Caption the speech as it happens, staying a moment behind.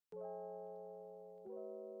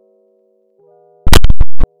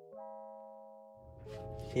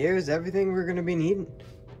here's everything we're gonna be needing.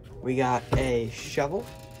 We got a shovel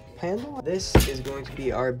handle. This is going to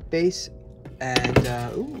be our base, and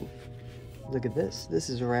ooh, look at this. This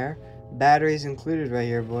is rare. Batteries included right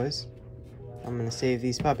here, boys. I'm gonna save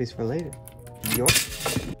these puppies for later.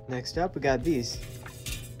 Next up, we got these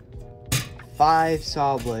 5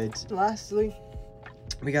 saw blades. Lastly,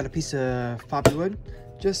 we got a piece of poppy wood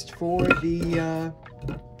just for the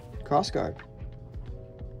crossguard.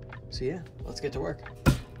 So yeah, let's get to work.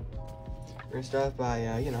 We're gonna start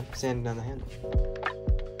by, you know, sanding down the handle.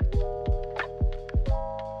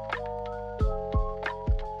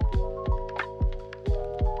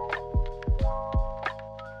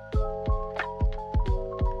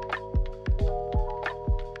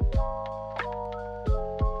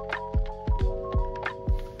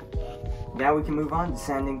 Now we can move on to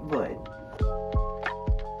sanding the blade.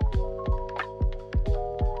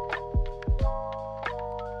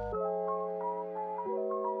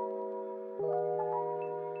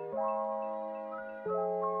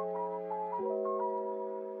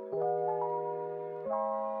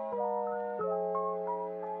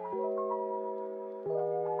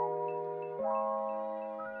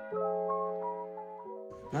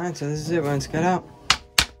 Alright, so this is it when it's cut out.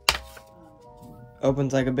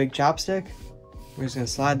 Opens like a big chopstick. We're just gonna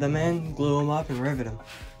slide them in, glue them up, and rivet them.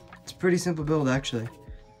 It's a pretty simple build, actually.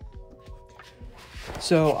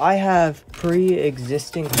 So I have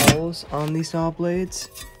pre-existing holes on these saw blades.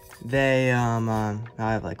 They, I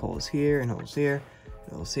have like holes here and holes here,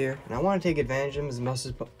 and holes here, and I want to take advantage of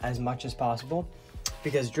them as much as possible,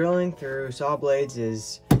 because drilling through saw blades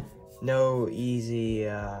is no easy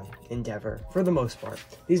endeavor for the most part.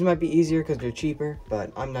 These might be easier because they're cheaper,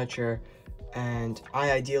 but I'm not sure. And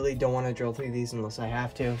I ideally don't want to drill through these unless I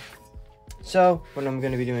have to. So what I'm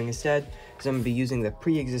going to be doing instead is I'm going to be using the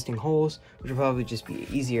pre-existing holes, which will probably just be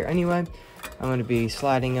easier anyway. I'm going to be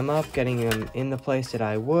sliding them up, getting them in the place that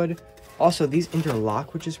I would. Also, these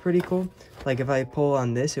interlock, which is pretty cool. Like if I pull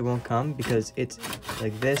on this, it won't come because it's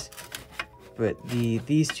like this, but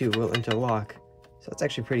these two will interlock. So that's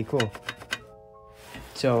actually pretty cool.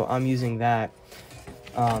 So I'm using that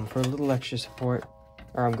for a little extra support.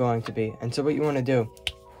 Or I'm going to be. And so what you want to do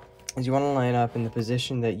is you want to line up in the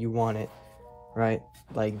position that you want it, right?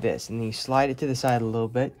 Like this. And then you slide it to the side a little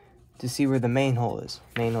bit to see where the main hole is.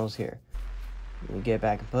 Main hole's here. You get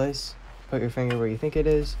back in place. Put your finger where you think it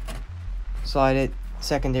is. Slide it.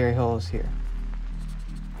 Secondary hole is here.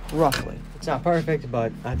 Roughly. It's not perfect,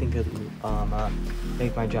 but I think it'll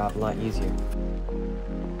make my job a lot easier.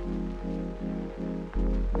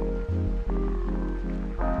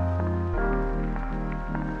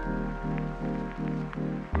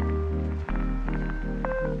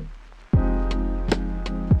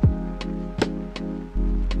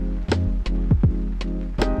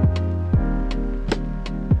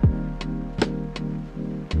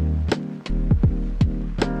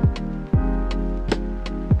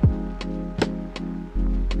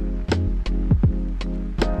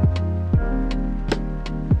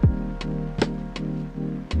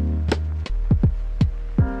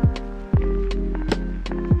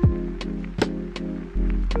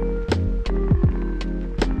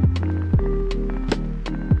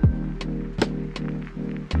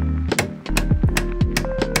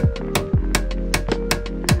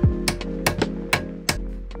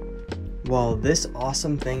 While this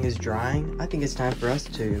awesome thing is drying, I think it's time for us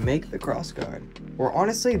to make the crossguard. Or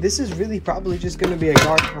honestly, this is really probably just going to be a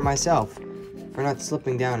guard for myself, for not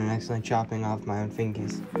slipping down and accidentally chopping off my own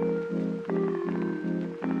fingers.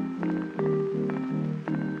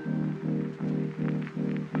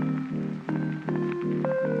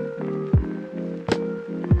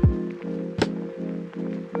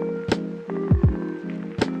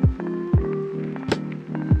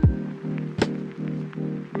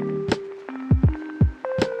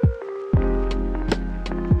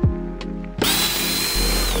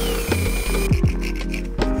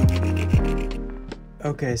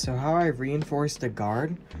 Okay, so how I reinforced the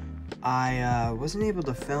guard, I wasn't able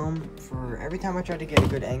to film for every time I tried to get a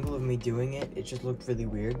good angle of me doing it, it just looked really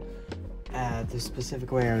weird, the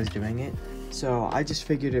specific way I was doing it. So I just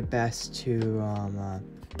figured it best to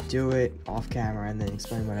do it off camera and then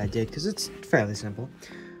explain what I did, because it's fairly simple.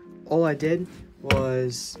 All I did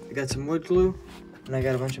was I got some wood glue, and I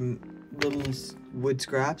got a bunch of little wood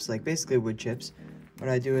scraps, like basically wood chips. What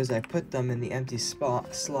I do is I put them in the empty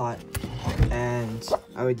slot, and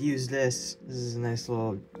I would use this. This is a nice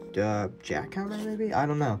little jackhammer, maybe? I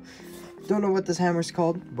don't know. Don't know what this hammer's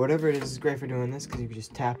called. Whatever it is great for doing this, because you can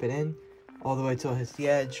just tap it in all the way till it hits the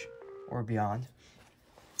edge or beyond.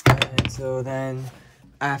 And so then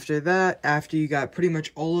after that, after you got pretty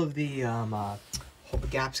much all of the all the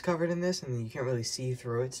gaps covered in this and you can't really see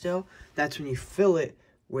through it still, that's when you fill it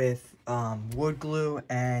with wood glue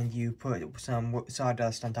and you put some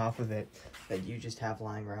sawdust on top of it that you just have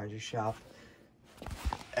lying around your shop.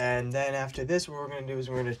 And then after this, what we're going to do is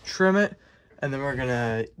we're going to trim it, and then we're going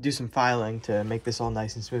to do some filing to make this all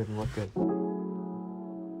nice and smooth and look good.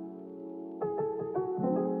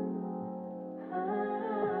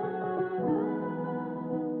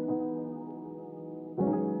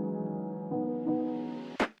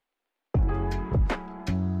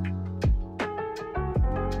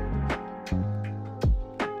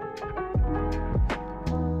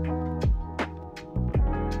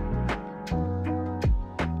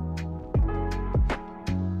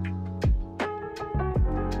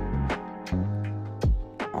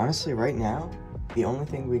 Honestly, right now, the only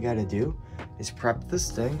thing we gotta do is prep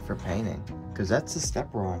this thing for painting, because that's the step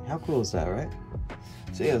we're on. How cool is that, right?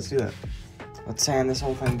 So yeah, let's do that. Let's sand this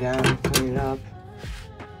whole thing down, clean it up.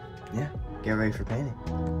 Yeah, get ready for painting.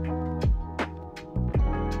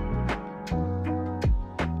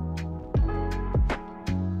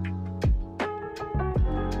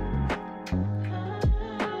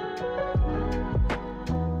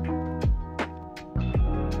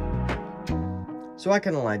 So I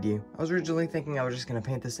kind of lied to you. I was originally thinking I was just gonna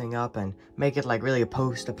paint this thing up and make it like really a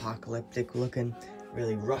post-apocalyptic looking,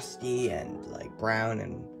 really rusty and like brown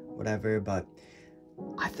and whatever, but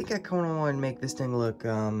I think I kind of want to make this thing look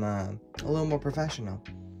a little more professional,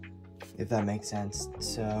 if that makes sense.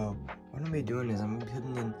 So what I'm gonna be doing is I'm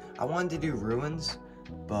putting in, I wanted to do ruins,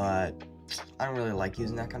 but I don't really like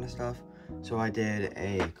using that kind of stuff. So I did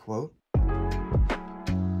a quote.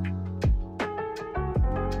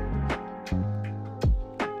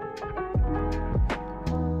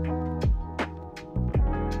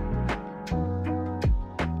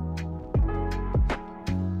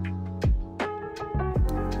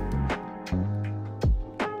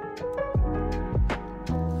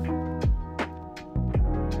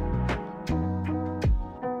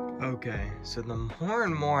 Okay, so the more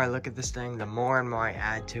and more I look at this thing, the more and more I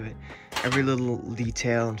add to it. Every little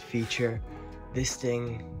detail and feature, this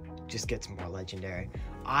thing just gets more legendary.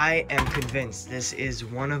 I am convinced this is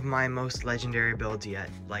one of my most legendary builds yet.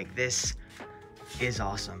 Like, this is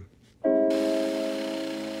awesome.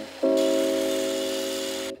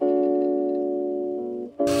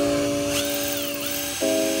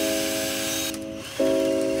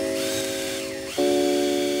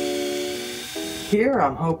 Here,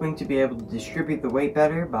 I'm hoping to be able to distribute the weight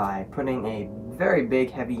better by putting a very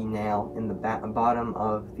big heavy nail in the bottom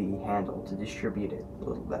of the handle to distribute it a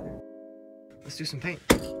little better. Let's do some paint.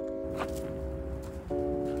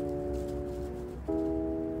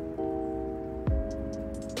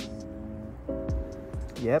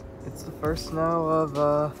 Yep, it's the first snow of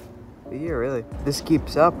the year, really. If this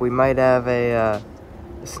keeps up, we might have a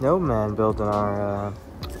snowman built on our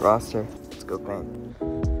roster. Let's go paint.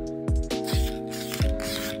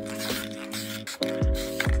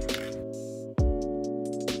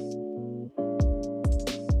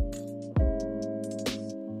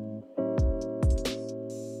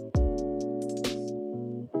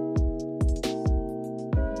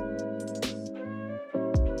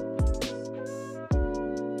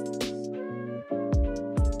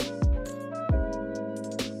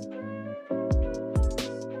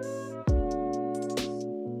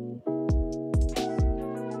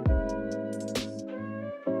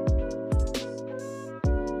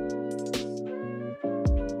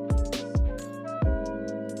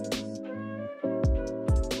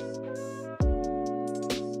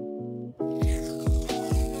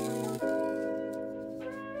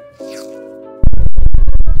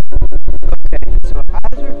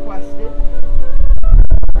 As requested,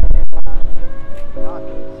 got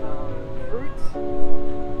some fruits,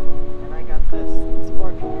 and I got this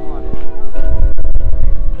sparkling water.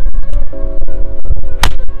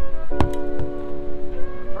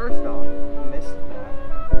 First off, missed that.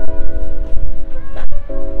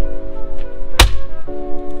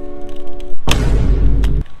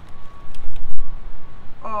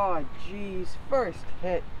 Oh jeez, first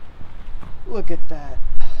hit. Look at that.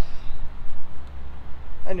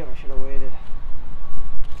 I knew I should have waited.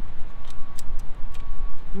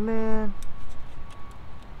 Man.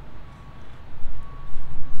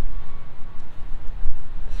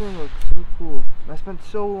 This thing looks so cool. I spent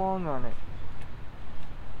so long on it.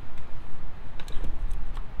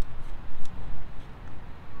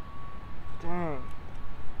 Dang.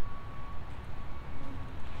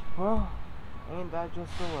 Well, ain't that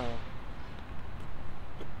just the way?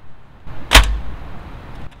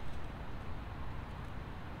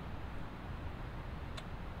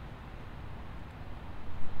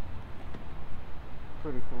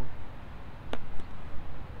 pretty cool.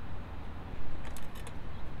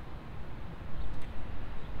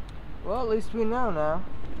 Well, at least we know now.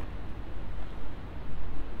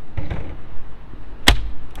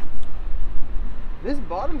 This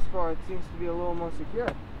bottom spar seems to be a little more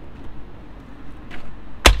secure.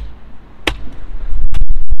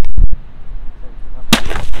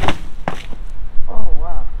 Oh,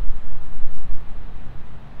 wow.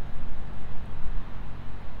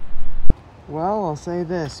 Well, I'll say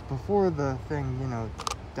this, before the thing, you know,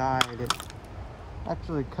 died, it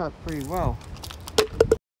actually cut pretty well.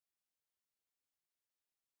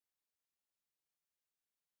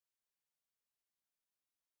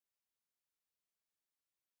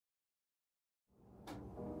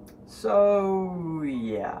 So,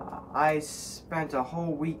 yeah, I spent a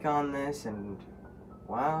whole week on this and,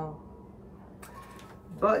 well,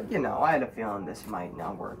 but, you know, I had a feeling this might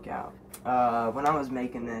not work out. When I was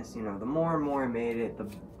making this, you know, the more and more I made it, the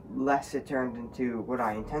less it turned into what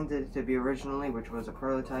I intended it to be originally, which was a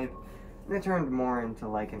prototype, and it turned more into,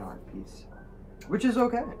 like, an art piece. Which is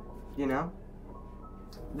okay, you know?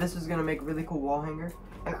 This is gonna make a really cool wall hanger,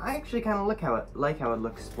 and I actually kind of like how it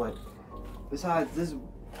looks split. Besides, this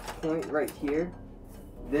point right here,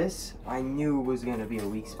 this I knew was gonna be a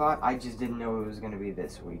weak spot. I just didn't know it was gonna be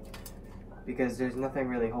this weak, because there's nothing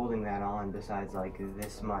really holding that on besides like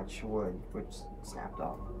this much wood, which snapped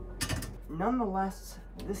off. Nonetheless,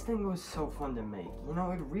 this thing was so fun to make. You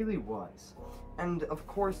know, it really was. And of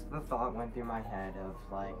course, the thought went through my head of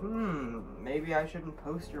like, maybe I shouldn't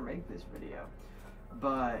post or make this video.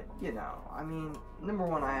 But, you know, I mean, number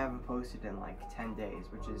one, I haven't posted in like 10 days,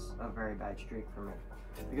 which is a very bad streak for me,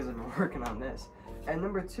 because I've been working on this. And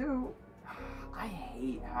number two, I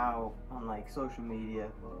hate how on like social media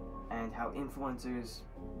and how influencers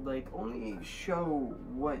like only show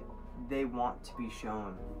what they want to be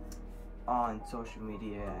shown on social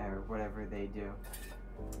media or whatever they do.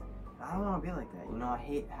 I don't want to be like that, you know. I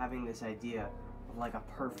hate having this idea of like a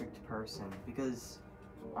perfect person, because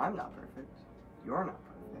I'm not perfect. You're not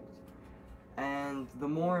perfect. And the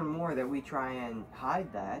more and more that we try and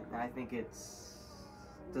hide that, I think it's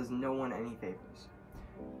does no one any favors.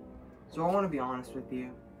 So I want to be honest with you,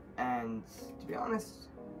 and to be honest,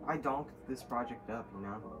 I donked this project up, you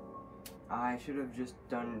know. I should have just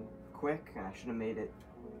done quick, and I should have made it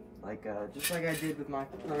like just like I did with my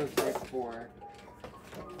prototype for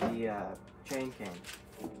the chain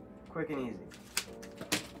cane. Quick and easy.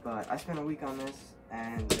 But I spent a week on this,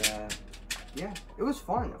 and yeah, it was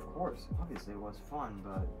fun, of course. Obviously it was fun,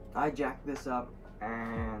 but I jacked this up,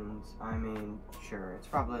 and I mean, sure, it's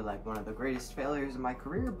probably like one of the greatest failures of my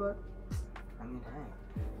career, but I mean,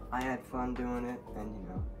 hey, I had fun doing it, and you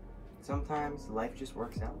know, sometimes life just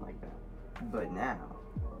works out like that. But now,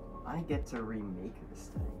 I get to remake this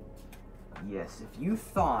thing. Yes, if you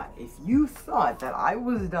thought that I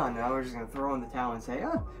was done and I was just gonna throw in the towel and say,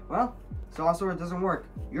 oh, well, Saw Sword doesn't work,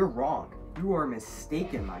 you're wrong. You are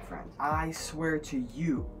mistaken, my friend. I swear to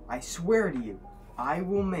you, I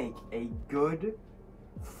will make a good,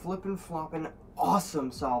 flippin' floppin' awesome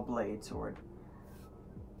saw blade sword.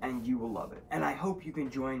 And you will love it. And I hope you can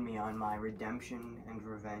join me on my redemption and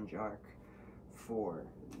revenge arc for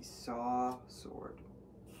the Saw Sword.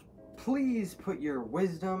 Please put your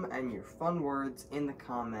wisdom and your fun words in the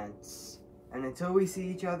comments. And until we see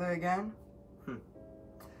each other again,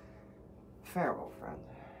 farewell, friend.